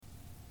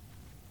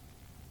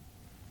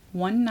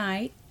One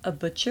night, a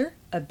butcher,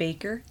 a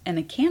baker, and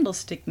a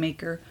candlestick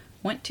maker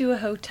went to a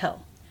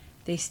hotel.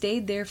 They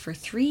stayed there for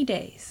 3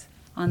 days.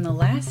 On the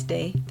last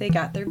day, they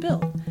got their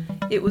bill.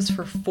 It was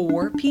for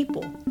 4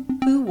 people.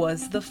 Who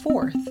was the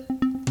fourth?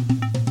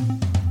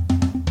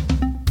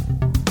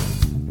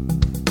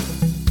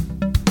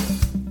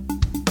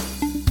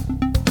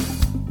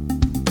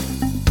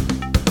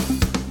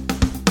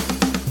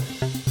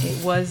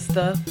 It was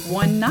the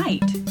one night.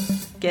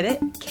 Get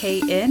it?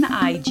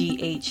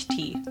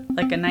 K-N-I-G-H-T.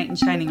 Like a knight in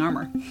shining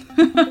armor.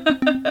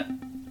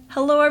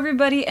 Hello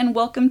everybody and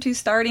welcome to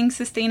Starting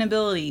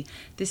Sustainability.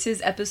 This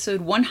is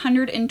episode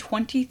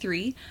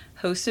 123,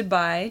 hosted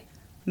by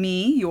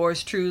me,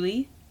 yours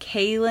truly,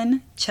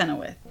 Kaylin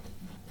Chenoweth.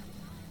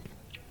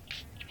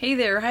 Hey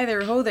there, hi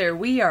there, ho there.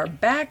 We are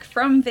back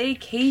from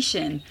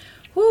vacation.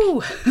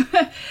 Woo!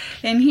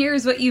 And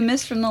here's what you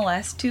missed from the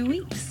last 2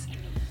 weeks.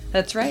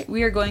 That's right,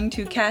 we are going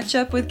to catch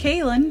up with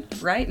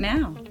Kaylin right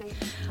now.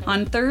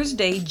 On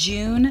Thursday,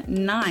 June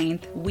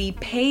 9th, we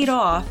paid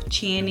off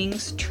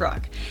Channing's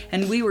truck,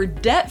 and we were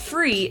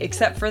debt-free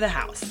except for the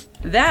house.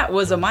 That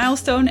was a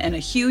milestone and a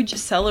huge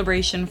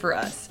celebration for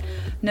us.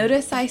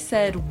 Notice I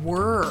said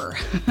were.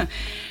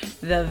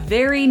 The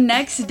very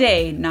next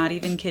day, not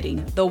even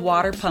kidding, the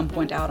water pump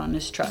went out on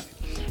his truck.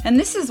 And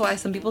this is why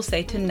some people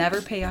say to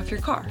never pay off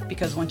your car,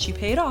 because once you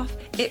pay it off,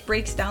 it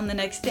breaks down the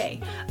next day.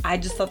 I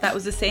just thought that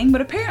was a saying,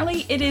 but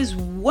apparently it is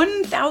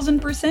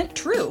 1000%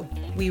 true.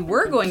 We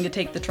were going to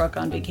take the truck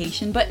on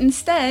vacation, but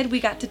instead we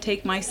got to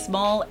take my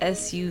small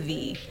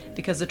SUV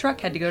because the truck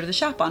had to go to the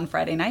shop on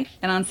Friday night.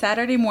 And on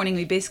Saturday morning,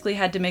 we basically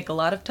had to make a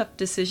lot of tough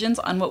decisions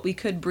on what we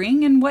could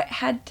bring and what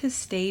had to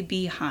stay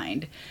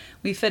behind.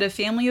 We fit a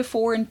family of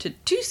 4 into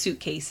 2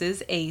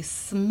 suitcases, a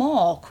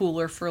small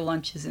cooler for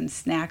lunches and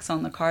snacks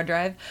on the car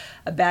drive,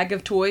 a bag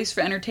of toys for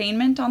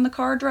entertainment on the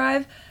car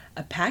drive,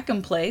 a pack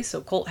and play,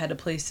 so Colt had a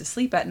place to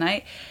sleep at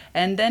night,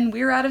 and then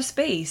we were out of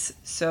space,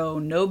 so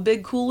no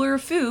big cooler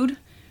of food,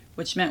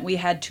 which meant we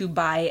had to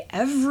buy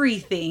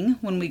everything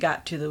when we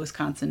got to the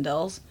Wisconsin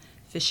Dells.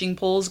 Fishing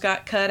poles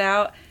got cut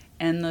out,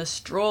 and the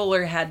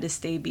stroller had to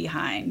stay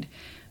behind,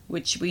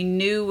 which we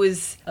knew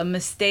was a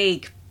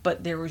mistake,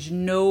 but there was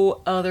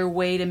no other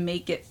way to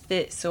make it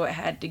fit, so it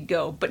had to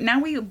go. But now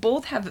we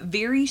both have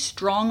very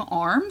strong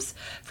arms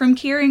from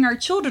carrying our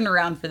children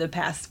around for the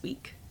past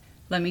week.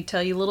 Let me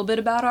tell you a little bit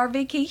about our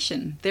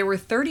vacation. There were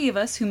 30 of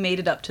us who made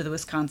it up to the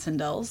Wisconsin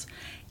Dells.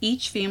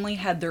 Each family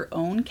had their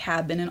own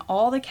cabin, and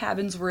all the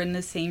cabins were in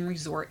the same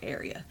resort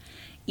area.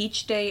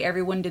 Each day,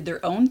 everyone did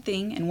their own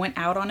thing and went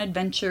out on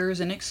adventures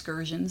and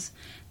excursions.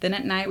 Then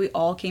at night, we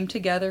all came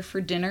together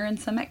for dinner and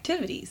some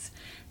activities.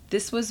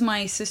 This was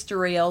my sister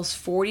Rael's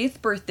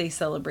 40th birthday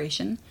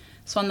celebration.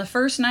 So on the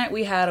first night,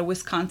 we had a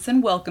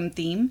Wisconsin welcome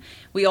theme.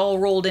 We all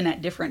rolled in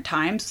at different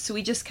times, so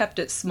we just kept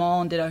it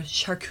small and did a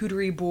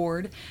charcuterie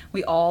board.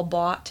 We all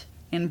bought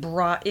and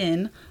brought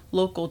in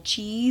local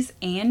cheese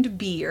and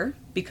beer,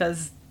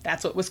 because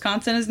that's what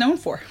Wisconsin is known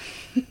for.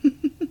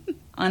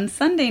 On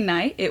Sunday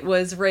night, it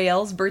was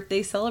Rael's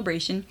birthday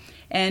celebration,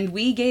 and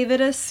we gave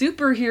it a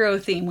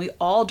superhero theme. We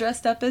all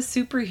dressed up as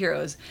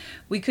superheroes.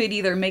 We could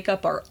either make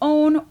up our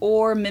own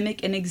or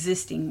mimic an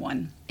existing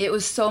one. It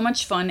was so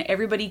much fun.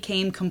 Everybody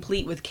came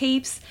complete with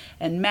capes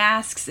and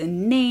masks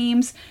and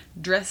names,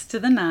 dressed to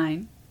the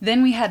nine.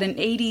 Then we had an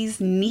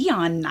 80s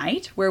neon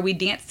night where we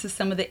danced to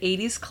some of the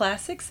 80s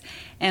classics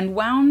and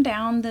wound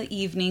down the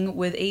evening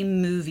with a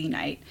movie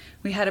night.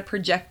 We had a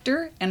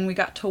projector and we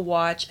got to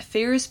watch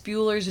Ferris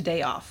Bueller's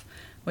Day Off,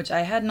 which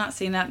I had not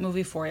seen that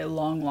movie for a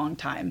long, long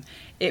time.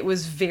 It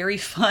was very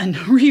fun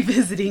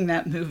revisiting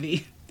that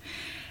movie.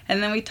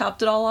 And then we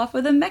topped it all off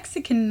with a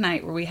Mexican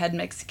night where we had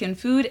Mexican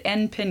food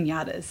and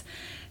piñatas.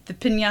 The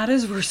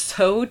piñatas were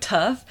so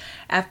tough.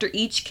 After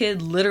each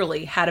kid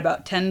literally had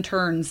about 10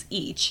 turns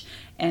each,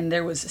 and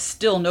there was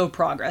still no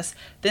progress,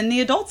 then the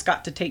adults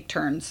got to take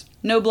turns.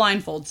 No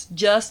blindfolds,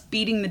 just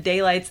beating the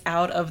daylights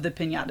out of the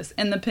piñatas.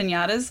 And the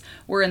piñatas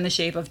were in the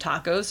shape of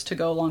tacos to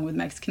go along with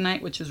Mexican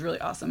night, which was really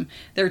awesome.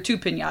 There were 2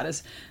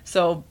 piñatas.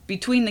 So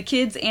between the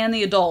kids and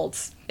the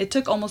adults, it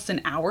took almost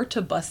an hour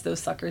to bust those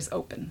suckers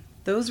open.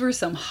 Those were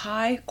some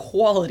high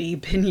quality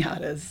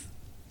piñatas.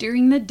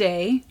 During the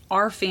day,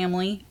 our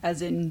family,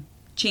 as in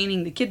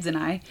Channing, the kids and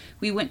I,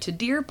 we went to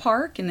Deer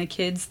Park, and the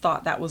kids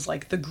thought that was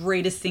like the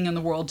greatest thing in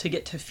the world to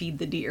get to feed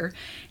the deer.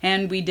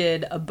 And we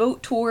did a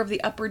boat tour of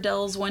the Upper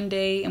Dells one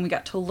day, and we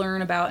got to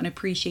learn about and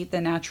appreciate the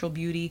natural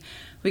beauty.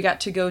 We got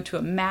to go to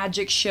a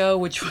magic show,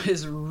 which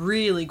was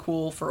really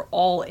cool for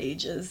all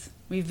ages.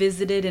 We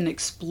visited an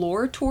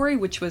exploratory,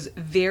 which was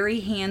very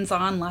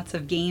hands-on, lots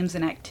of games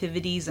and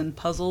activities and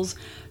puzzles.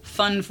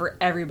 Fun for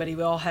everybody.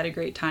 We all had a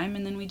great time.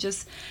 And then we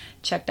just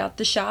checked out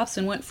the shops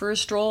and went for a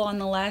stroll on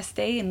the last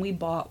day, and we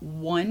bought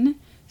one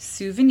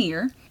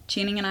souvenir.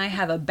 Channing and I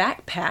have a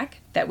backpack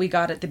that we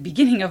got at the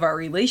beginning of our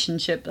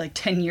relationship like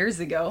 10 years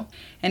ago.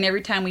 And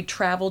every time we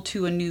travel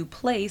to a new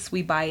place,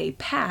 we buy a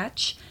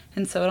patch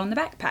and sew it on the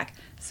backpack.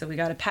 So we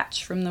got a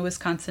patch from the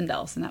Wisconsin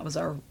Dells, and that was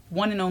our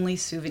one and only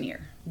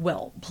souvenir.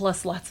 Well,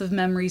 plus lots of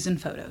memories and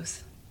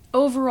photos.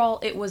 Overall,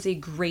 it was a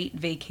great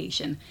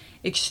vacation,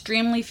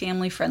 extremely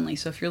family friendly.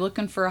 So if you're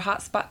looking for a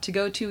hot spot to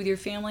go to with your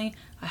family,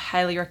 I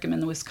highly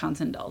recommend the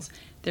Wisconsin Dells.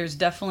 There's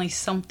definitely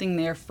something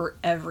there for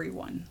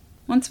everyone.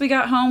 Once we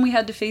got home, we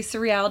had to face the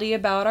reality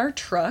about our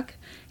truck.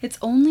 It's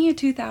only a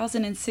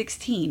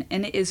 2016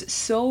 and it is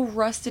so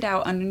rusted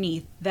out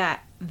underneath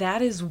that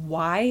is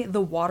why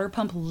the water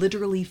pump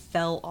literally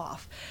fell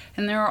off.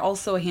 And there are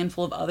also a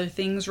handful of other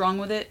things wrong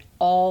with it,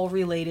 all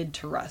related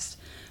to rust.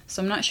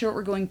 So I'm not sure what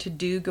we're going to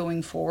do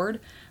going forward.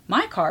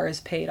 My car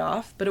is paid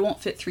off, but it won't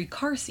fit 3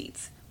 car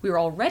seats. We were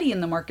already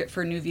in the market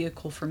for a new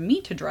vehicle for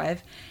me to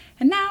drive,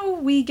 and now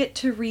we get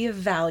to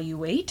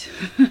reevaluate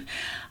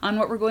on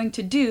what we're going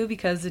to do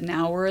because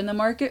now we're in the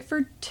market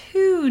for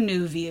 2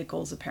 new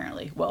vehicles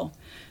apparently. Well,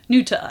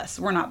 new to us.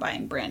 We're not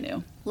buying brand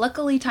new.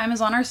 Luckily, time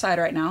is on our side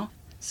right now,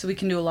 so we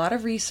can do a lot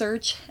of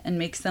research and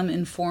make some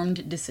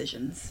informed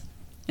decisions.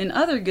 In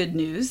other good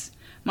news,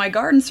 my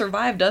garden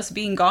survived us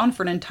being gone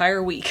for an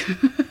entire week.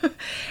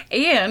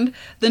 And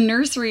the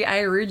nursery I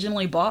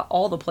originally bought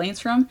all the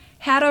plants from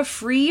had a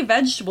free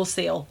vegetable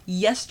sale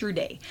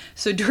yesterday.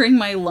 So during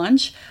my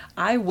lunch,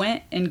 I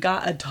went and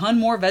got a ton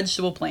more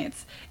vegetable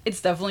plants.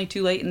 It's definitely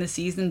too late in the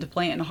season to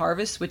plant and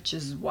harvest, which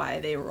is why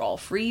they were all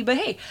free. But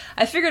hey,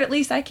 I figured at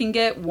least I can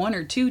get 1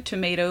 or 2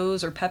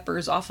 tomatoes or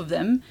peppers off of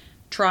them,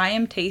 try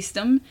them, taste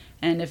them,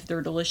 and if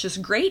they're delicious,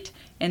 great.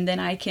 And then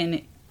I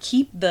can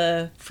keep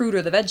the fruit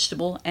or the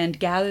vegetable and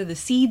gather the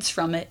seeds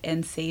from it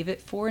and save it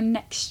for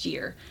next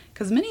year.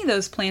 Because many of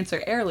those plants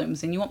are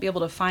heirlooms and you won't be able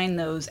to find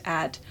those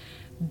at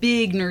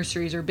big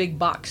nurseries or big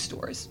box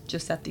stores,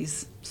 just at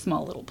these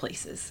small little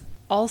places.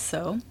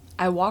 Also,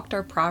 I walked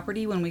our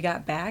property when we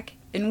got back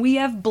and we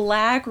have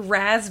black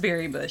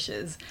raspberry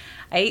bushes.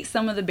 I ate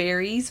some of the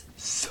berries,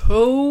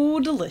 so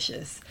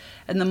delicious.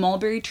 And the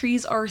mulberry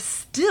trees are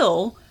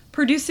still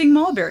producing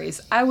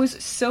mulberries. I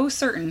was so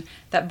certain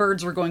that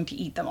birds were going to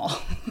eat them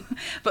all.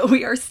 But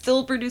we are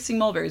still producing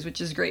mulberries, which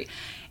is great.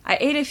 I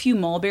ate a few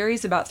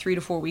mulberries about 3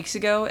 to 4 weeks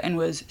ago and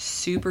was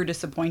super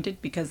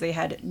disappointed because they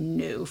had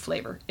no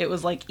flavor. It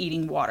was like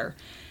eating water.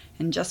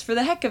 And just for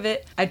the heck of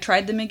it, I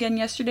tried them again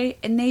yesterday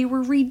and they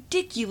were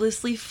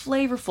ridiculously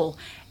flavorful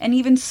and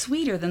even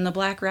sweeter than the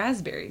black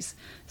raspberries.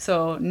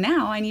 So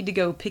now I need to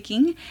go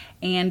picking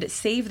and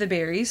save the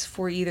berries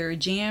for either a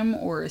jam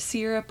or a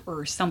syrup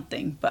or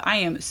something. But I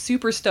am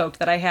super stoked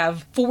that I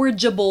have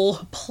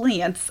forageable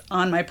plants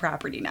on my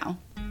property now.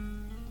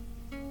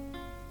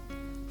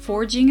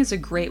 Foraging is a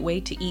great way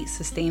to eat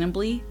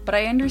sustainably, but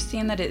I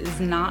understand that it is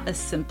not a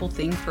simple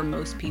thing for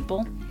most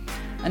people.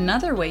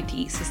 Another way to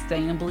eat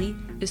sustainably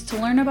is to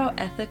learn about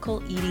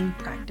ethical eating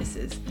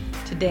practices.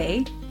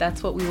 Today,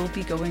 that's what we will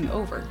be going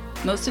over.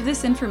 Most of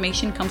this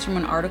information comes from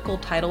an article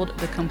titled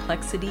The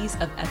Complexities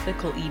of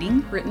Ethical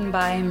Eating, written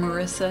by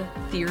Marissa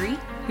Theory,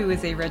 who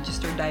is a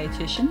registered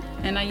dietitian,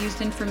 and I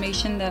used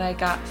information that I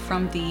got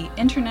from the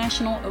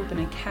International Open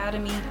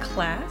Academy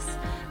class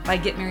by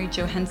Get Married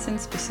Johansson,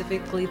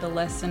 specifically the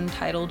lesson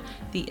titled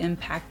The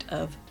Impact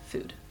of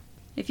Food.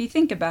 If you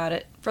think about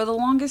it, for the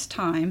longest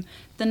time,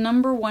 the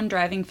number one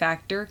driving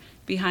factor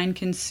behind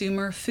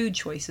consumer food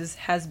choices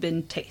has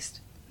been taste.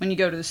 When you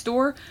go to the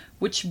store,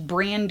 which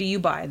brand do you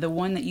buy? The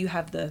one that you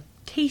have the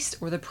taste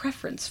or the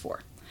preference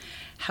for.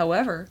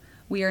 However,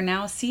 we are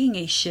now seeing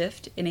a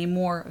shift in a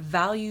more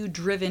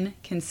value-driven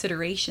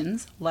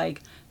considerations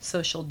like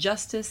social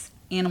justice,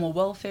 animal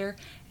welfare,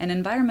 and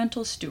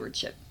environmental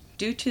stewardship.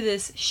 Due to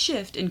this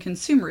shift in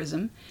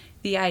consumerism,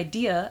 the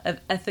idea of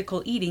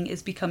ethical eating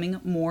is becoming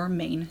more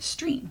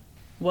mainstream.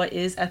 What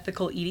is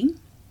ethical eating?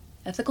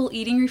 Ethical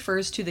eating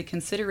refers to the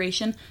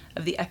consideration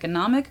of the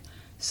economic,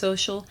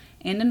 social,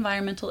 and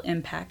environmental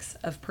impacts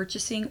of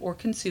purchasing or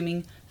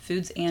consuming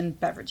foods and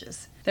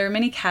beverages. There are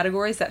many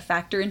categories that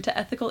factor into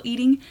ethical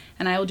eating,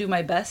 and I will do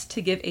my best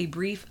to give a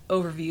brief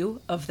overview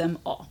of them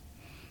all.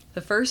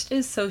 The first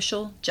is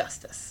social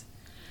justice.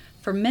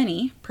 For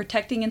many,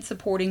 protecting and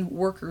supporting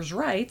workers'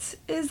 rights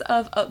is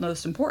of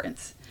utmost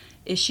importance.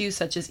 Issues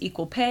such as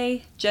equal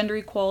pay, gender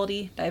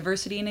equality,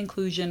 diversity and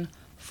inclusion,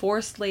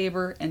 forced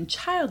labor, and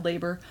child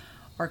labor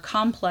are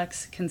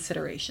complex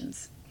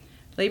considerations.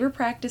 Labor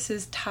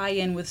practices tie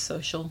in with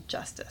social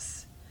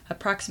justice.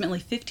 Approximately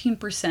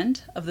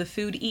 15% of the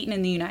food eaten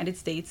in the United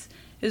States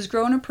is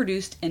grown or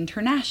produced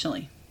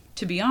internationally.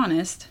 To be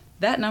honest,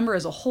 that number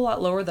is a whole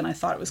lot lower than I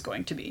thought it was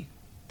going to be.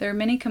 There are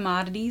many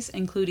commodities,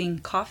 including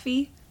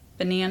coffee,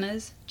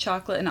 bananas,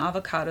 chocolate, and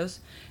avocados.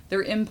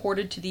 They're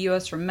imported to the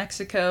U.S. from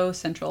Mexico,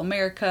 Central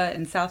America,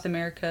 and South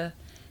America.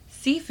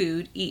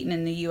 Seafood eaten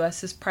in the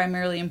U.S. is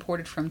primarily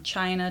imported from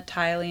China,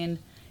 Thailand,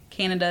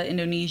 Canada,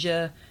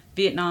 Indonesia,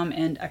 Vietnam,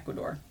 and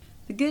Ecuador.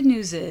 The good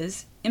news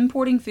is,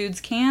 importing foods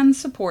can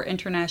support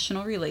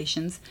international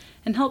relations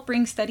and help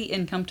bring steady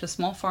income to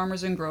small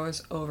farmers and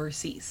growers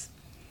overseas.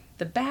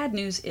 The bad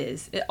news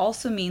is, it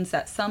also means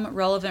that some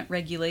relevant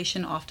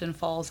regulation often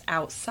falls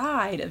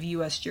outside of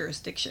U.S.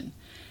 jurisdiction.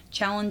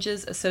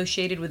 Challenges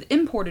associated with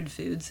imported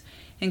foods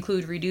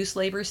include reduced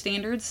labor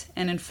standards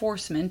and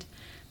enforcement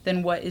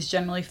than what is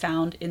generally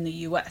found in the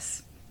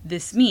U.S.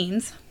 This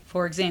means,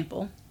 for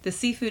example, The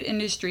seafood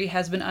industry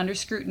has been under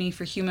scrutiny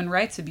for human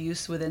rights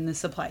abuse within the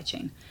supply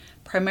chain,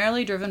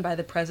 primarily driven by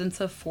the presence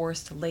of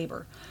forced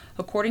labor.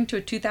 According to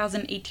a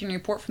 2018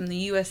 report from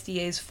the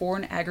USDA's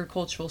Foreign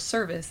Agricultural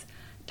Service,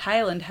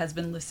 Thailand has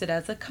been listed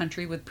as a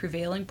country with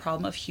prevailing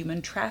problem of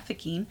human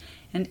trafficking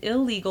and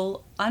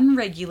illegal,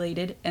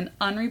 unregulated, and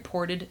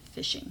unreported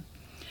fishing.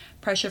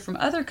 Pressure from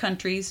other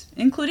countries,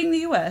 including the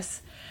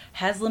US,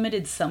 has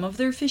limited some of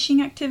their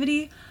fishing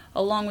activity,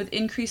 along with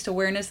increased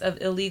awareness of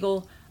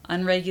illegal,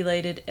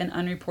 unregulated, and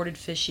unreported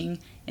fishing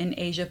in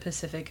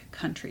Asia-Pacific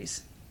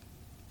countries.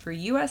 For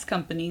U.S.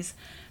 companies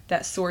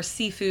that source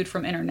seafood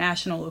from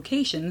international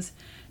locations,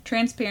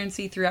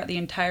 transparency throughout the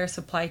entire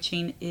supply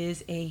chain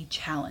is a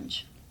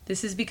challenge.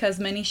 This is because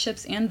many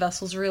ships and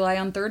vessels rely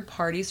on third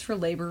parties for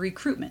labor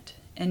recruitment.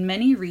 In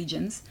many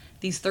regions,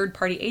 these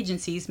third-party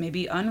agencies may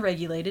be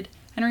unregulated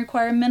and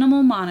require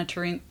minimal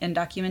monitoring and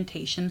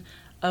documentation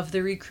of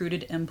the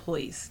recruited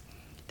employees.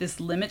 This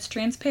limits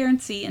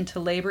transparency into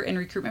labor and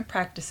recruitment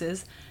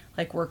practices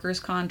like workers'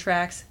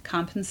 contracts,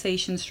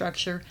 compensation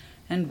structure,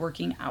 and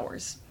working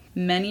hours.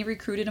 Many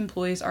recruited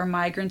employees are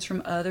migrants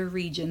from other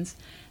regions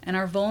and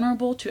are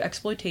vulnerable to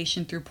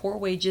exploitation through poor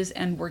wages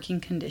and working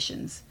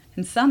conditions.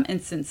 In some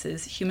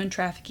instances, human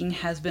trafficking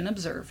has been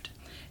observed.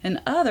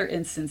 In other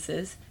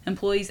instances,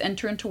 employees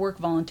enter into work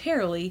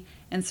voluntarily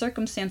and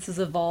circumstances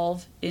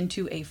evolve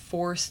into a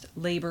forced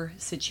labor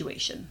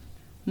situation.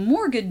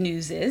 More good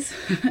news is,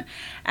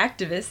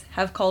 activists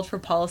have called for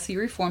policy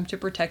reform to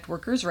protect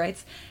workers'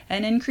 rights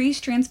and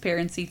increase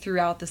transparency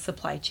throughout the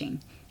supply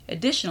chain.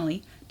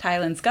 Additionally,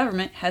 Thailand's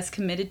government has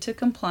committed to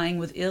complying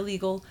with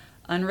illegal,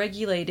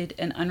 unregulated,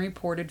 and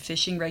unreported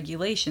fishing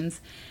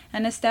regulations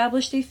and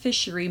established a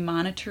fishery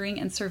monitoring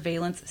and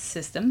surveillance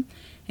system,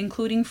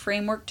 including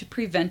framework to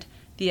prevent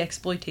the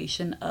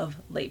exploitation of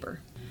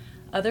labor.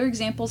 Other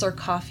examples are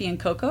coffee and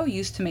cocoa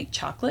used to make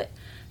chocolate.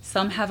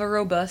 Some have a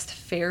robust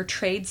fair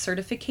trade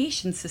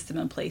certification system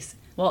in place,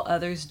 while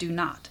others do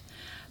not.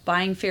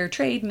 Buying fair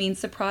trade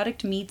means the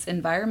product meets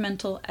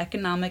environmental,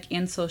 economic,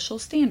 and social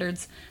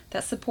standards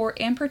that support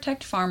and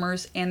protect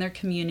farmers and their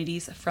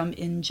communities from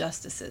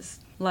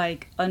injustices,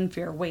 like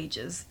unfair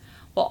wages,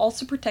 while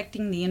also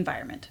protecting the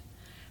environment.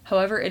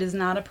 However, it is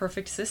not a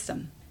perfect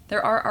system.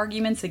 There are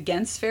arguments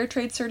against fair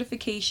trade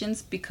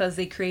certifications because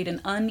they create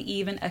an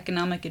uneven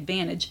economic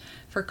advantage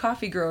for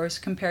coffee growers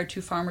compared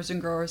to farmers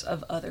and growers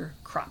of other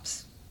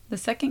crops. The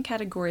second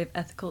category of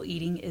ethical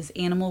eating is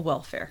animal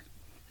welfare.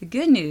 The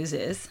good news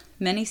is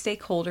many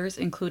stakeholders,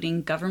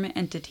 including government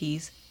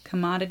entities,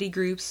 commodity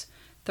groups,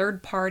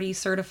 third-party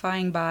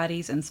certifying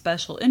bodies, and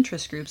special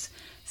interest groups,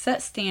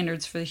 set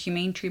standards for the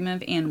humane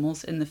treatment of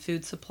animals in the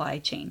food supply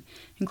chain,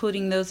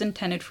 including those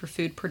intended for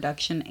food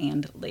production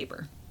and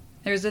labor.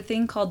 There's a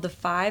thing called the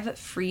 5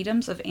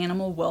 Freedoms of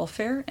Animal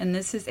Welfare, and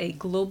this is a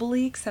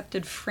globally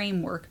accepted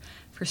framework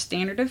for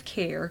standard of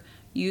care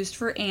used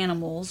for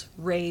animals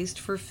raised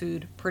for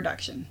food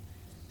production,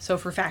 so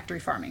for factory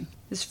farming.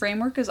 This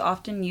framework is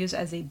often used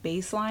as a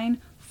baseline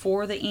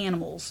for the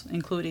animals,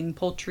 including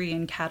poultry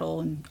and cattle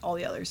and all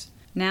the others.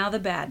 Now the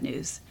bad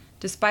news.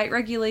 Despite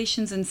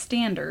regulations and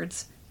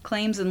standards,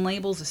 claims and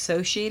labels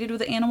associated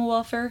with animal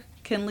welfare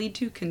can lead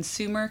to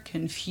consumer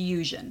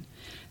confusion.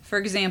 For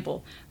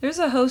example, there's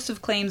a host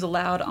of claims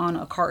allowed on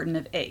a carton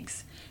of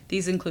eggs.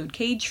 These include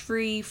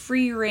cage-free,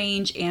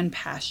 free-range, and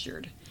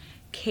pastured.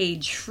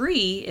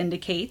 Cage-free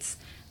indicates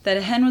that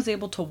a hen was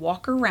able to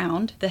walk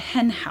around the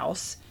hen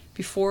house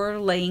before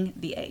laying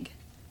the egg.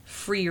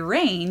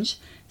 Free-range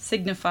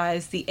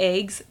signifies the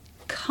eggs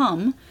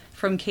come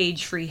from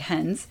cage-free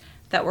hens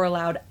that were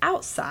allowed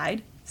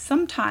outside,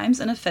 sometimes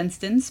in a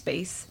fenced-in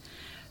space.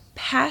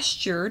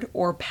 Pastured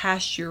or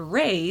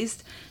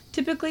pasture-raised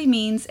typically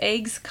means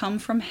eggs come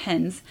from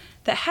hens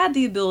that had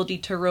the ability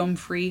to roam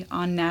free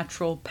on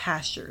natural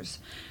pastures.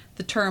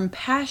 The term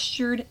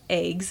pastured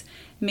eggs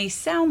may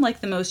sound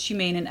like the most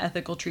humane and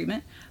ethical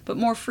treatment, but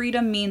more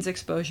freedom means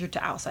exposure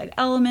to outside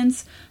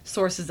elements,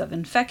 sources of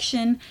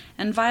infection,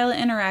 and violent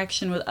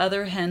interaction with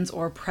other hens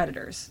or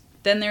predators.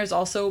 Then there's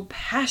also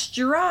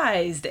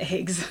pasteurized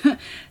eggs.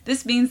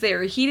 This means they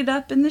are heated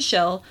up in the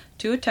shell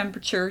to a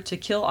temperature to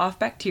kill off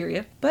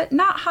bacteria, but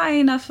not high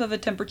enough of a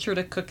temperature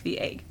to cook the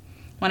egg.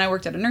 When I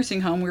worked at a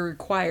nursing home, we were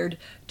required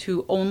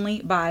to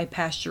only buy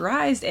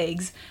pasteurized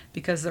eggs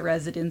because the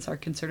residents are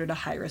considered a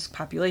high-risk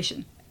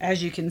population.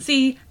 As you can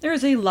see, there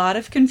is a lot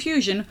of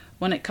confusion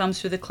when it comes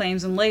to the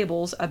claims and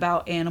labels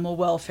about animal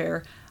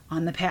welfare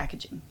on the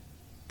packaging.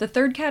 The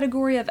third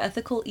category of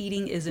ethical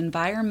eating is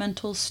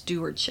environmental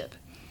stewardship.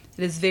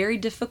 It is very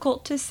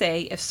difficult to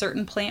say if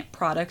certain plant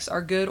products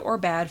are good or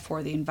bad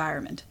for the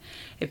environment.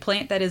 A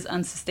plant that is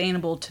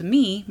unsustainable to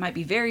me might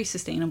be very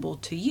sustainable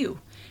to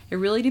you. It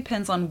really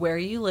depends on where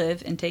you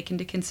live and take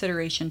into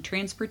consideration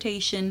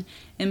transportation,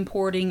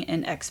 importing,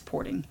 and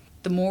exporting.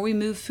 The more we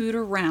move food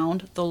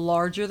around, the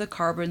larger the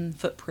carbon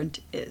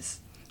footprint is.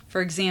 For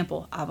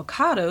example,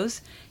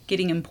 avocados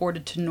getting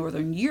imported to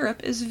Northern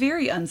Europe is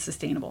very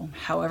unsustainable.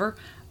 However,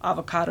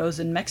 avocados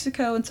in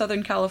Mexico and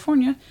Southern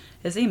California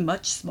is a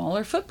much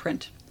smaller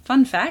footprint.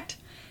 Fun fact,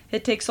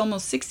 It takes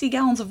almost 60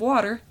 gallons of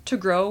water to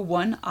grow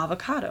one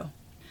avocado.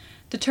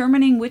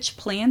 Determining which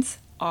plants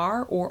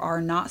are or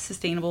are not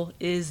sustainable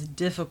is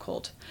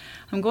difficult.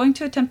 I'm going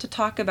to attempt to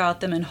talk about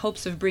them in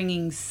hopes of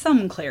bringing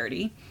some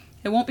clarity.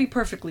 It won't be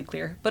perfectly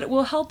clear, but it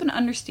will help in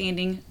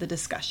understanding the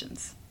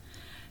discussions.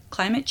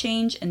 Climate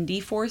change and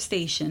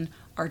deforestation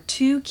are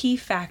two key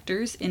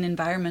factors in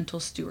environmental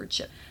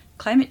stewardship.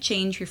 Climate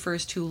change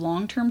refers to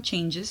long-term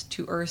changes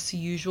to Earth's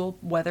usual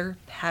weather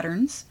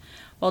patterns,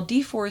 while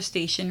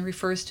deforestation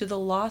refers to the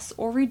loss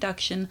or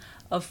reduction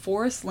of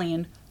forest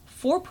land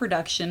for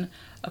production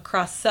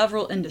across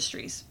several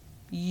industries,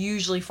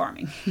 usually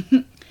farming.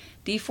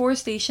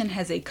 Deforestation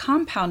has a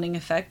compounding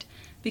effect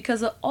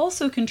because it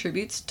also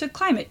contributes to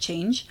climate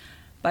change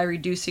by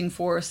reducing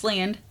forest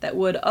land that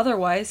would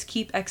otherwise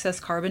keep excess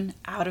carbon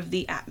out of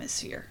the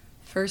atmosphere.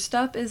 First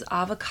up is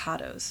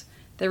avocados.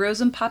 They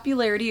rose in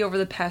popularity over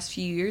the past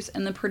few years,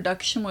 and the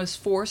production was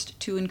forced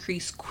to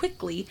increase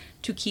quickly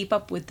to keep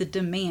up with the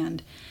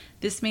demand.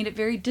 This made it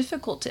very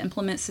difficult to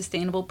implement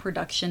sustainable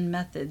production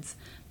methods.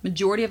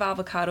 Majority of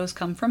avocados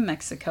come from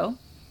Mexico.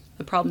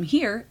 The problem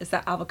here is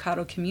that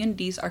avocado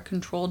communities are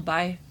controlled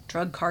by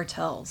drug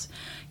cartels.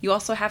 You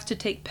also have to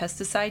take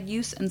pesticide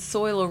use and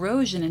soil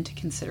erosion into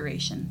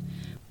consideration.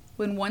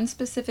 When one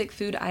specific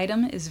food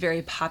item is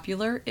very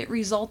popular, it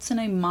results in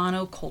a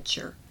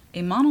monoculture.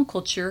 A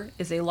monoculture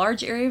is a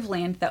large area of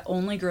land that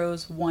only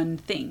grows one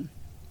thing.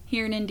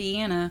 Here in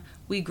Indiana,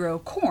 we grow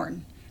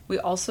corn. We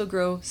also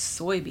grow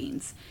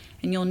soybeans.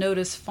 And you'll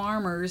notice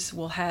farmers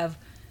will have,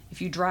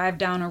 if you drive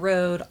down a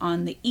road,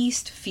 on the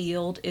east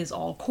field is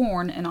all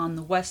corn and on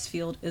the west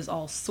field is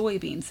all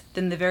soybeans.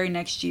 Then the very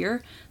next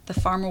year, the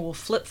farmer will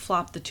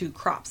flip-flop the two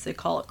crops. They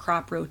call it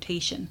crop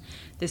rotation.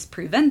 This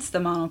prevents the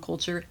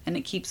monoculture and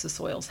it keeps the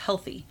soils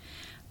healthy.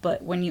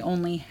 But when you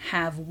only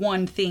have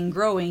one thing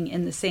growing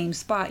in the same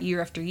spot year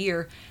after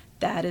year,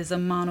 that is a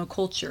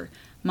monoculture.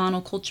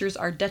 Monocultures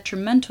are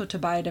detrimental to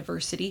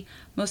biodiversity,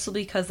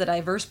 mostly because the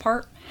diverse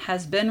part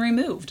has been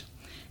removed.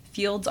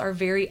 Fields are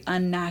very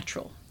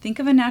unnatural. Think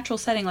of a natural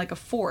setting like a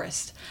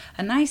forest,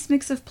 a nice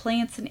mix of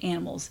plants and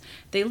animals.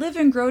 They live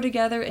and grow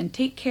together and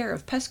take care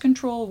of pest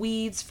control,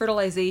 weeds,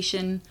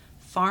 fertilization.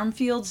 Farm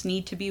fields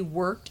need to be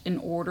worked in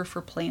order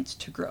for plants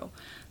to grow.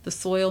 The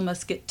soil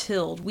must get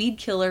tilled, weed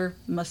killer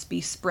must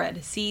be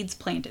spread, seeds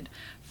planted,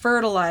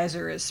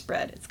 fertilizer is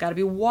spread, it's got to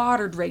be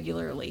watered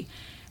regularly.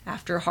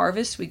 After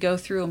harvest, we go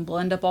through and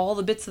blend up all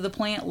the bits of the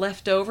plant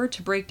left over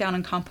to break down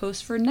and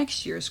compost for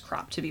next year's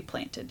crop to be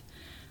planted.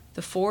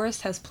 The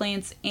forest has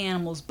plants,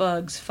 animals,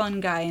 bugs,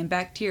 fungi, and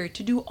bacteria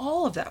to do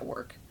all of that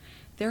work.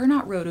 There are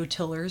not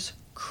rototillers,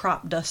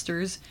 crop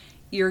dusters,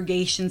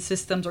 irrigation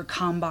systems, or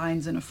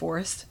combines in a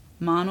forest.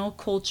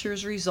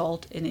 Monocultures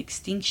result in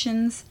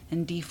extinctions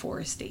and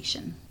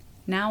deforestation.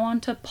 Now on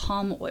to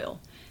palm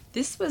oil.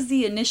 This was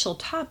the initial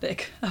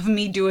topic of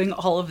me doing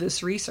all of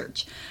this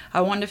research. I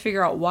wanted to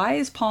figure out, why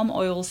is palm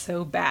oil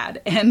so bad?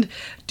 And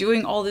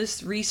doing all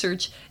this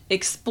research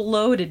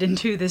exploded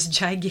into this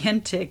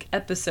gigantic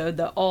episode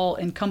that all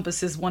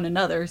encompasses one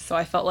another, so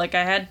I felt like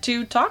I had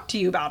to talk to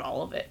you about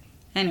all of it.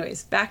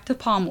 Anyways, back to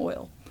palm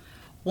oil.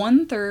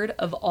 1/3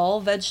 of all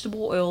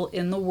vegetable oil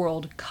in the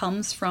world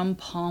comes from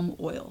palm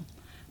oil.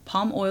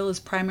 Palm oil is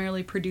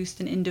primarily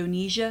produced in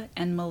Indonesia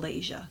and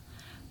Malaysia.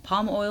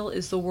 Palm oil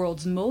is the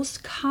world's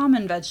most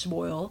common vegetable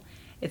oil.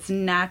 It's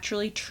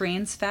naturally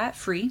trans fat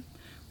free,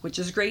 which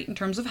is great in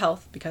terms of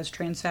health because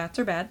trans fats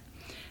are bad.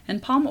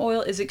 And palm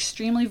oil is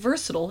extremely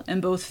versatile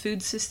in both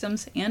food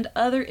systems and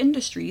other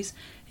industries,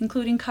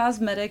 including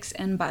cosmetics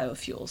and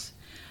biofuels.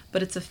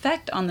 But its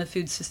effect on the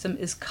food system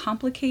is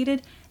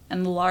complicated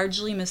and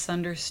largely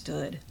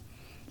misunderstood.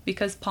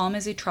 Because palm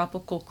is a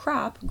tropical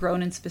crop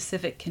grown in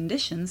specific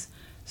conditions,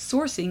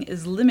 sourcing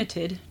is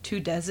limited to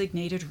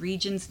designated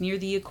regions near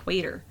the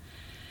equator.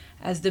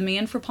 As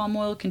demand for palm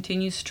oil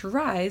continues to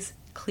rise,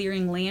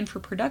 clearing land for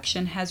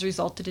production has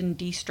resulted in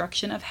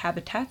destruction of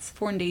habitats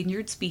for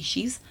endangered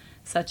species,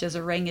 such as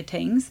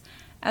orangutans,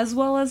 as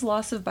well as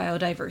loss of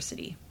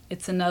biodiversity.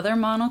 It's another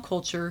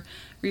monoculture,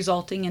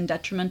 resulting in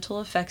detrimental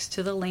effects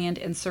to the land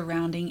and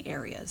surrounding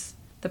areas.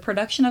 The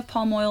production of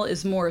palm oil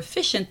is more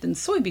efficient than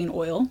soybean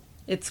oil,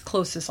 its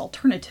closest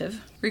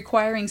alternative,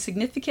 requiring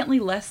significantly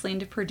less land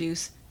to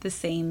produce the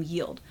same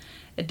yield.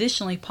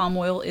 Additionally, palm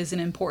oil is an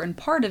important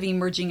part of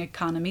emerging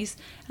economies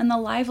and the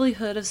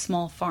livelihood of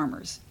small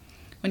farmers.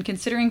 When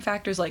considering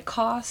factors like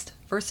cost,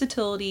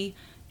 versatility,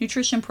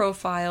 nutrition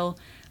profile,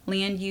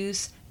 land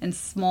use, and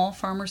small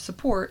farmer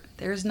support,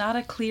 there is not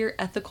a clear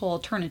ethical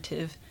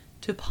alternative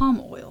to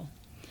palm oil.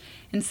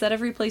 Instead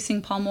of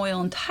replacing palm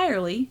oil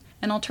entirely,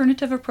 an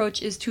alternative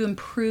approach is to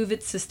improve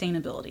its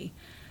sustainability.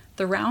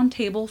 The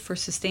Roundtable for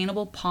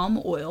Sustainable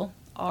Palm Oil,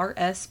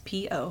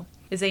 RSPO,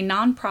 is a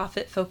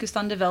nonprofit focused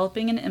on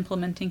developing and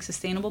implementing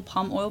sustainable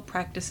palm oil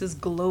practices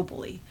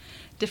globally.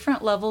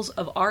 Different levels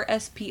of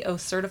RSPO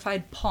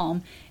certified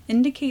palm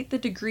indicate the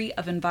degree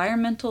of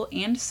environmental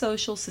and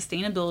social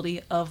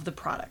sustainability of the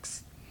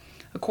products.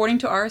 According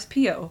to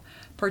RSPO,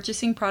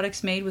 Purchasing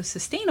products made with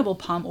sustainable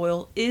palm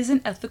oil is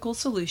an ethical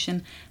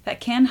solution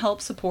that can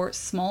help support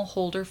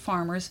smallholder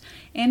farmers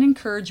and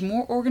encourage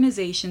more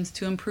organizations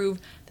to improve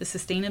the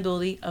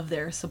sustainability of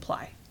their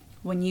supply.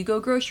 When you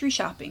go grocery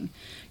shopping,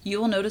 you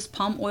will notice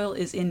palm oil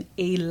is in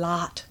a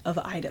lot of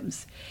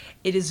items.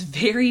 It is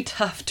very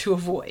tough to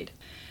avoid.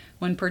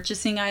 When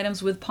purchasing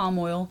items with palm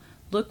oil,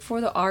 look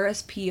for the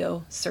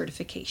RSPO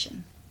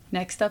certification.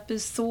 Next up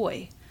is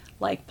soy.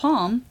 Like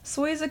palm,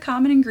 soy is a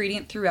common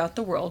ingredient throughout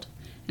the world.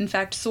 In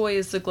fact, soy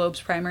is the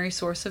globe's primary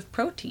source of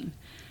protein.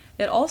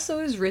 It also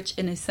is rich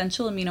in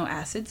essential amino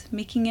acids,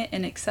 making it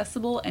an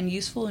accessible and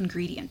useful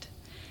ingredient.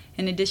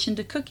 In addition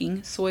to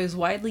cooking, soy is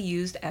widely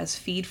used as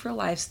feed for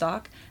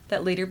livestock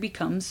that later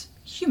becomes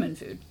human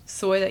food.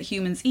 Soy that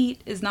humans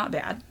eat is not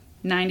bad.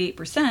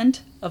 98%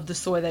 of the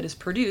soy that is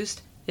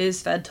produced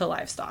is fed to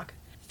livestock.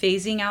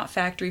 Phasing out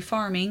factory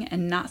farming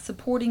and not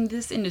supporting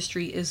this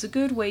industry is a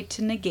good way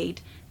to negate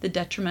the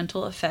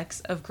detrimental effects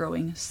of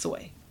growing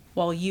soy.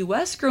 While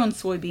U.S. grown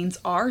soybeans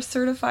are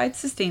certified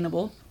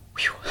sustainable,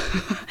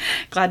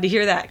 glad to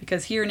hear that,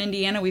 because here in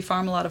Indiana we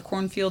farm a lot of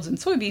cornfields and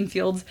soybean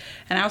fields,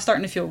 and I was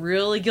starting to feel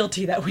really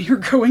guilty that we were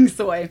growing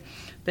soy.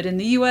 But in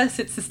the U.S.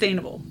 it's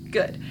sustainable.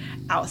 Good.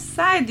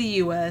 Outside the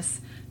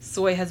U.S.,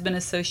 soy has been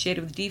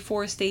associated with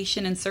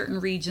deforestation in certain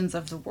regions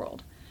of the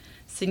world.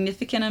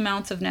 Significant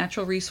amounts of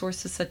natural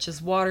resources such as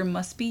water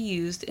must be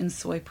used in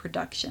soy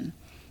production.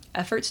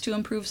 Efforts to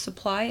improve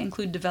supply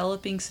include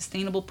developing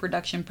sustainable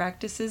production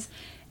practices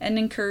and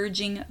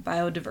encouraging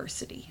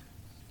biodiversity.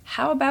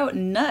 How about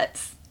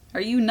nuts?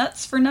 Are you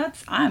nuts for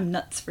nuts? I'm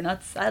nuts for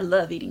nuts. I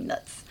love eating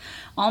nuts.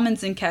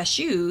 Almonds and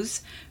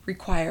cashews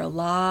require a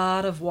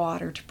lot of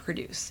water to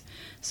produce.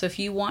 So if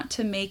you want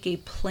to make a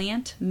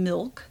plant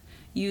milk,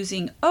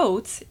 using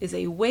oats is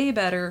a way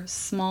better,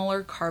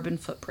 smaller carbon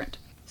footprint.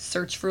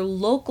 Search for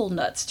local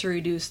nuts to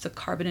reduce the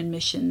carbon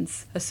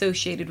emissions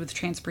associated with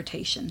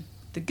transportation.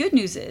 The good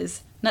news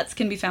is, nuts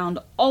can be found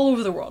all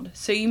over the world,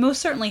 so you most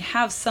certainly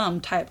have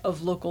some type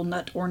of local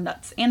nut or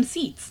nuts and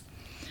seeds.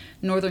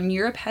 Northern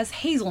Europe has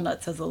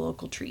hazelnuts as a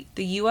local treat.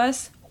 The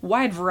US,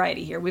 wide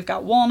variety here. We've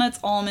got walnuts,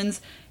 almonds,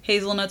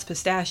 hazelnuts,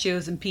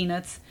 pistachios, and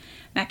peanuts.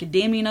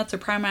 Macadamia nuts are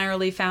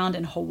primarily found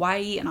in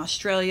Hawaii and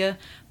Australia.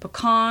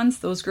 Pecans,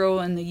 those grow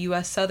in the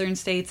US southern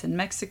states and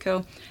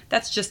Mexico.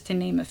 That's just to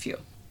name a few.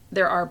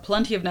 There are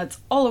plenty of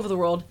nuts all over the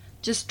world.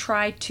 Just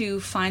try to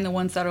find the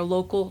ones that are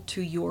local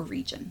to your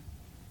region.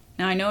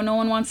 Now, I know no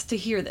one wants to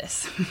hear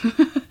this,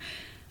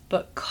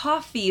 but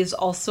coffee is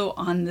also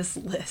on this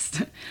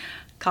list.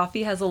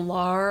 Coffee has a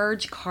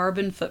large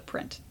carbon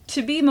footprint.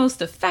 To be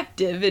most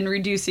effective in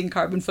reducing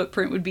carbon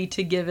footprint would be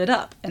to give it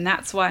up, and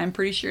that's why I'm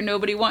pretty sure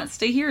nobody wants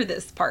to hear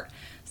this part.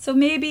 So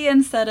maybe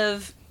instead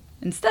of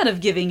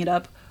giving it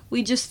up,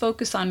 we just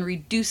focus on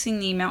reducing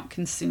the amount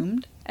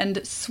consumed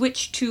and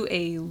switch to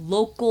a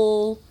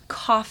local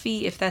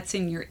coffee if that's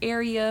in your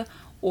area,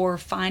 or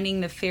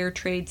finding the fair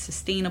trade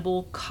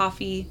sustainable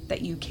coffee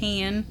that you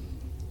can.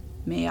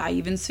 May I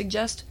even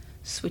suggest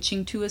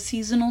switching to a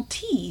seasonal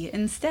tea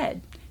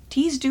instead.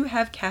 Teas do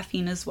have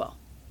caffeine as well,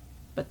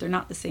 but they're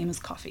not the same as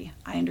coffee.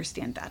 I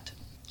understand that.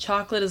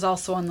 Chocolate is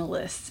also on the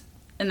list,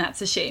 and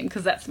that's a shame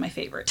because that's my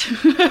favorite.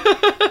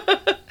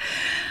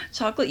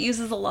 Chocolate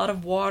uses a lot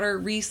of water,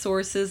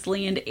 resources,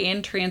 land,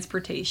 and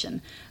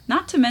transportation.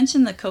 Not to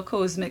mention that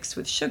cocoa is mixed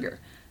with sugar.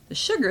 The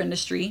sugar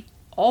industry,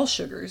 all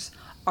sugars,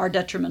 are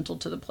detrimental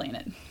to the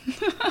planet.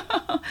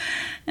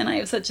 And I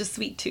have such a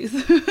sweet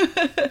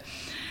tooth.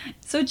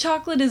 So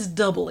chocolate is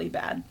doubly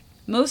bad.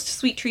 Most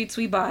sweet treats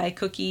we buy,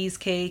 cookies,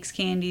 cakes,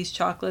 candies,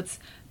 chocolates,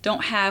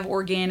 don't have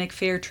organic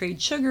fair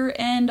trade sugar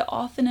and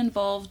often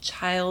involve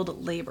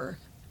child labor.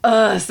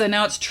 So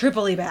now it's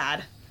triply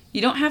bad.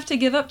 You don't have to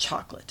give up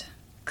chocolate,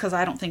 because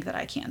I don't think that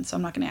I can, so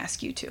I'm not going to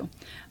ask you to.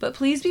 But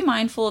please be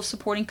mindful of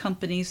supporting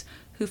companies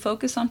who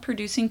focus on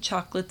producing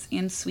chocolates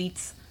and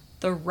sweets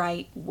the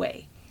right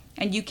way.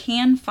 And you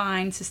can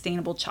find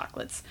sustainable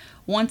chocolates.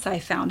 Once I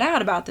found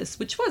out about this,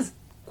 which was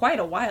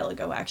quite a while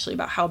ago actually,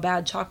 about how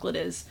bad chocolate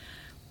is,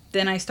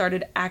 then I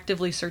started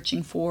actively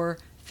searching for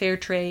fair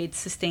trade,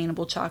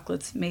 sustainable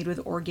chocolates made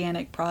with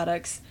organic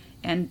products,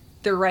 and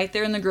they're right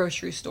there in the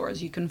grocery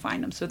stores. You can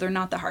find them, so they're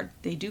not that hard.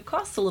 They do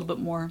cost a little bit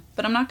more,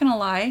 but I'm not going to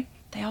lie,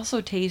 they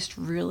also taste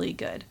really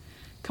good.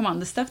 Come on,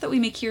 the stuff that we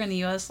make here in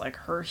the US, like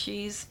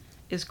Hershey's,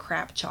 is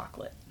crap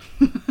chocolate.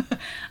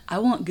 I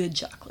want good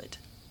chocolate.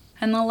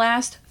 And the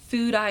last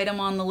food item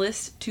on the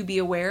list to be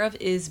aware of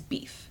is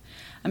beef.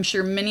 I'm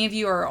sure many of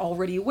you are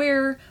already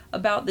aware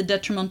about the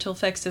detrimental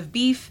effects of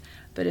beef,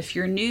 but if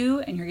you're new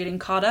and you're getting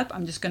caught up,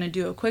 I'm just going to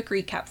do a quick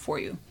recap for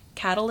you.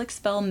 Cattle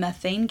expel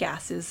methane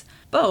gases,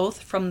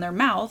 both from their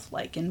mouth,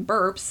 like in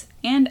burps,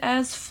 and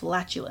as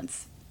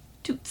flatulence,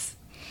 toots.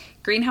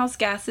 Greenhouse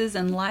gases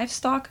and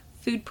livestock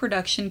food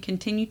production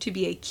continue to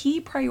be a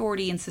key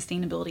priority in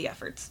sustainability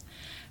efforts.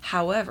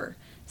 However,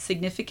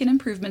 significant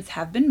improvements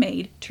have been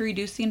made to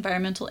reduce the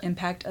environmental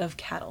impact of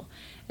cattle.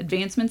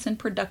 Advancements in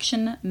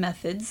production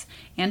methods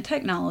and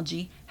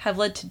technology have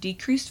led to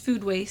decreased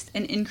food waste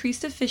and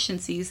increased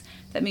efficiencies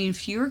that mean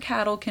fewer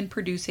cattle can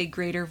produce a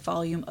greater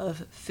volume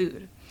of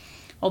food.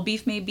 While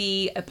beef may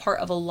be a part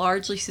of a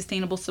largely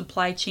sustainable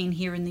supply chain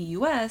here in the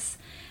U.S.,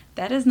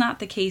 that is not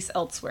the case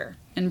elsewhere.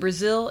 In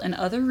Brazil and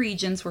other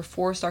regions where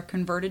forests are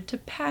converted to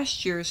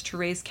pastures to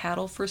raise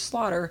cattle for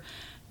slaughter,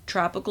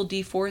 tropical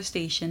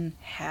deforestation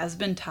has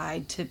been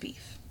tied to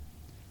beef.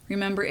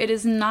 Remember, it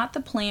is not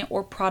the plant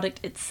or product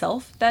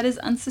itself that is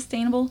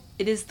unsustainable,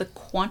 it is the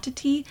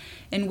quantity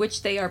in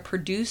which they are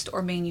produced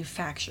or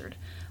manufactured.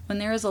 When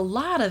there is a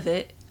lot of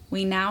it,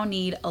 we now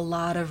need a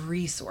lot of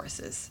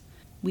resources.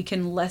 We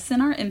can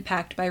lessen our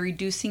impact by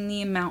reducing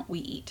the amount we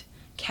eat.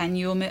 Can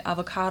you omit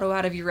avocado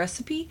out of your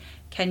recipe?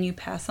 Can you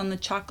pass on the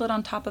chocolate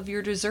on top of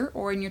your dessert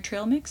or in your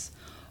trail mix?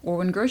 Or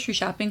when grocery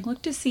shopping,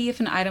 look to see if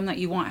an item that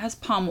you want has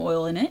palm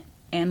oil in it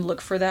and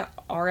look for that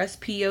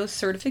RSPO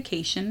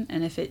certification.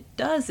 And if it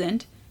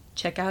doesn't,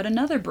 check out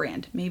another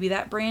brand. Maybe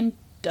that brand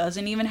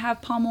doesn't even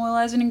have palm oil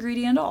as an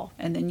ingredient at all,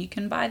 and then you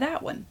can buy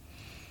that one.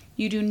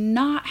 You do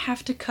not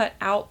have to cut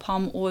out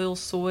palm oil,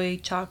 soy,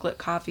 chocolate,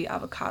 coffee,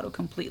 avocado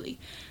completely,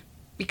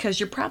 because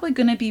you're probably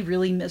going to be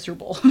really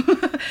miserable.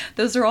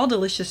 Those are all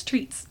delicious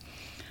treats.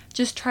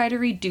 Just try to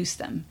reduce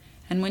them.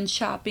 And when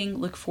shopping,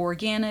 look for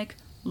organic,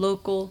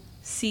 local,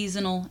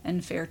 seasonal,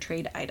 and fair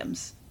trade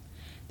items.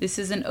 This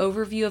is an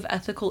overview of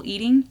ethical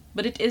eating,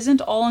 but it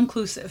isn't all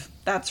inclusive,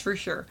 that's for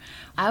sure.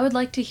 I would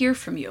like to hear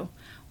from you.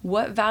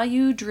 What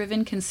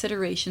value-driven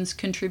considerations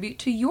contribute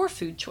to your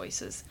food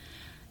choices?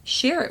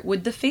 Share it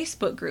with the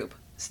Facebook group,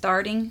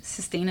 Starting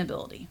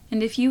Sustainability.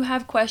 And if you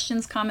have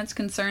questions, comments,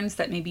 concerns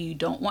that maybe you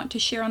don't want to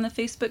share on the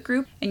Facebook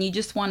group and you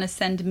just want to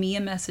send me a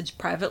message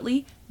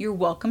privately, you're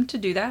welcome to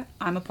do that.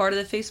 I'm a part of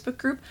the Facebook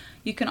group.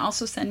 You can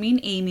also send me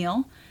an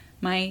email.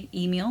 My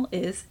email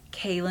is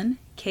Kaylin,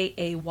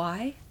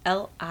 Kaylin,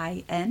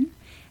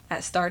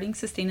 at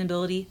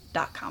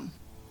startingsustainability.com.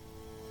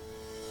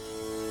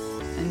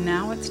 And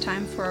now it's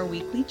time for our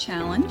weekly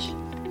challenge.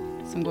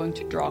 So I'm going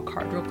to draw a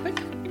card real quick.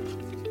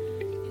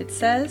 It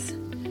says,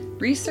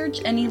 research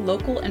any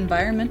local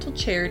environmental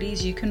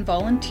charities you can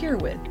volunteer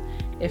with.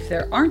 If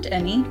there aren't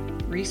any,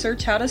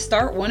 research how to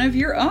start one of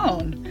your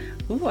own.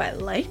 Ooh, I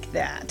like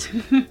that.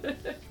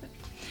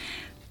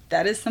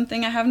 That is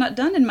something I have not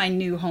done in my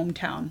new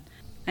hometown.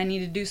 I need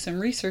to do some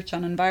research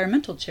on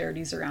environmental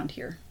charities around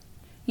here.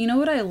 You know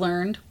what I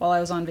learned while I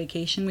was on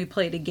vacation? We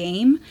played a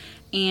game,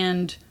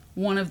 and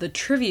one of the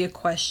trivia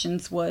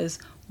questions was,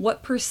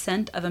 what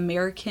 % of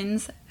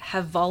Americans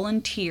have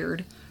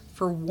volunteered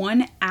for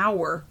 1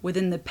 hour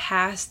within the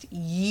past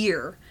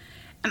year?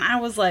 And I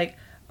was like,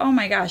 oh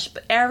my gosh,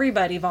 but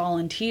everybody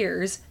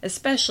volunteers,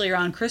 especially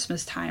around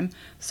Christmas time.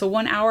 So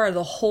 1 hour of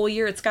the whole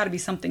year, it's got to be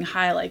something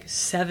high, like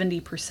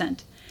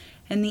 70%.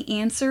 And the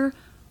answer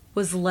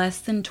was less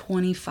than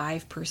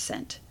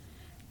 25%.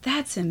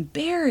 That's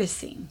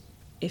embarrassing.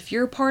 If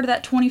you're a part of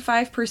that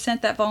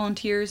 25% that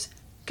volunteers,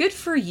 good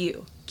for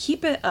you.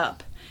 Keep it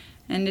up.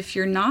 And if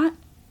you're not,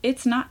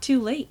 it's not too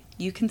late.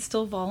 You can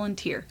still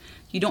volunteer.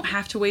 You don't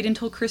have to wait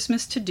until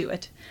Christmas to do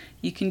it.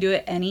 You can do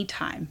it any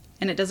time.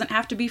 And it doesn't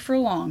have to be for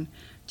long.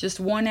 Just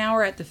 1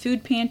 hour at the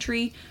food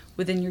pantry,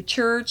 within your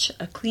church,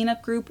 a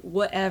cleanup group,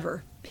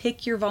 whatever.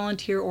 Pick your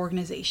volunteer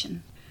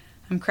organization.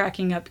 I'm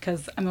cracking up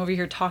because I'm over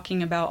here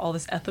talking about all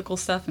this ethical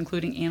stuff,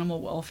 including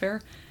animal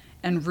welfare.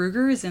 And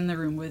Ruger is in the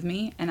room with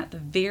me. And at the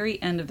very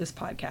end of this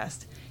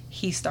podcast,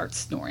 he starts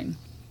snoring.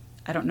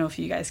 I don't know if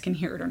you guys can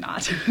hear it or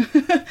not.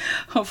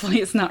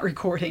 Hopefully it's not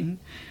recording.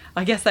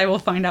 I guess I will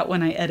find out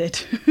when I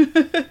edit.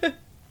 But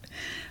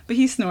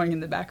he's snoring in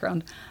the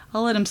background.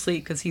 I'll let him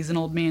sleep because he's an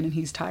old man and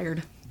he's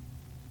tired.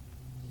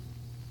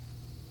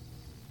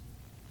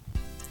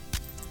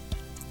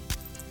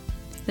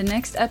 The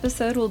next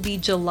episode will be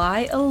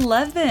July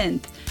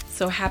 11th.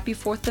 So happy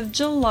 4th of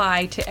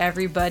July to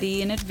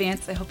everybody in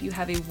advance. I hope you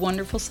have a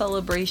wonderful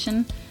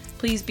celebration.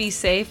 Please be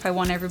safe. I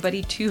want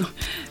everybody to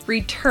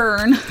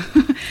return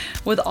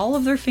with all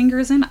of their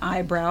fingers and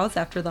eyebrows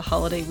after the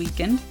holiday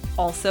weekend.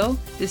 Also,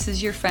 this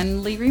is your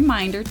friendly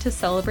reminder to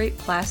celebrate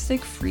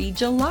Plastic-Free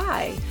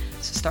July.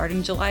 So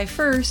starting July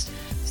 1st,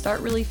 start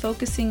really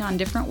focusing on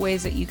different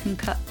ways that you can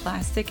cut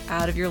plastic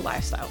out of your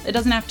lifestyle. It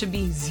doesn't have to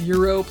be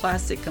zero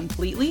plastic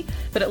completely,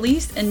 but at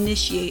least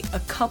initiate a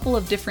couple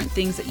of different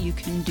things that you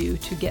can do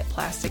to get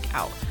plastic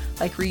out.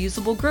 Like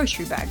reusable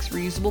grocery bags,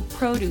 reusable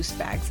produce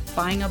bags,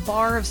 buying a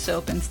bar of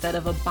soap instead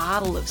of a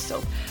bottle of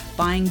soap,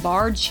 buying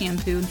barred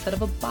shampoo instead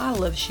of a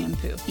bottle of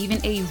shampoo,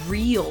 even a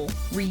real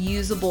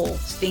reusable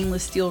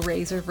stainless steel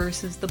razor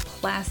versus the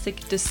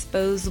plastic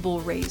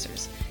disposable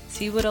razors.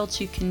 See what else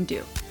you can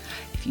do.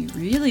 If you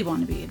really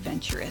want to be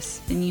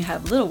adventurous, then you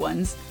have little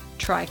ones,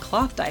 try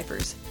cloth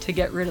diapers to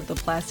get rid of the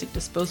plastic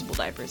disposable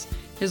diapers.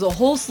 There's a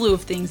whole slew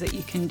of things that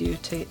you can do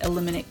to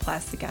eliminate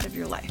plastic out of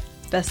your life.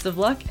 Best of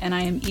luck, and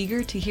I am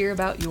eager to hear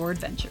about your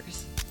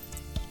adventures.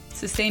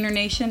 Sustainer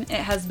Nation, it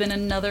has been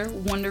another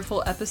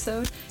wonderful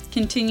episode.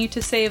 Continue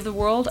to save the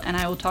world, and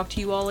I will talk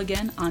to you all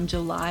again on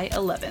July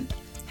 11th.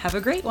 Have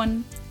a great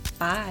one.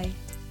 Bye.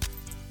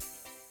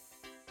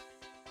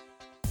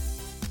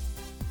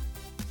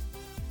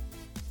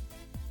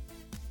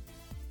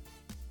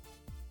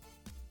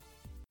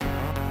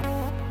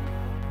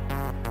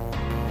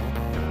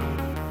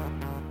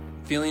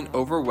 Feeling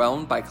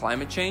overwhelmed by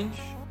climate change?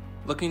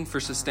 Looking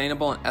for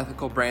sustainable and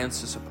ethical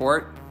brands to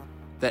support?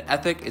 Then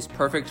Ethic is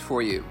perfect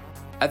for you.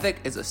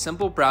 Ethic is a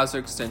simple browser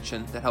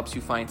extension that helps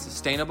you find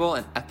sustainable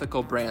and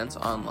ethical brands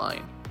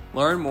online.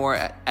 Learn more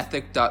at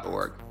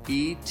ethyk.org,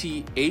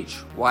 ethyk.org.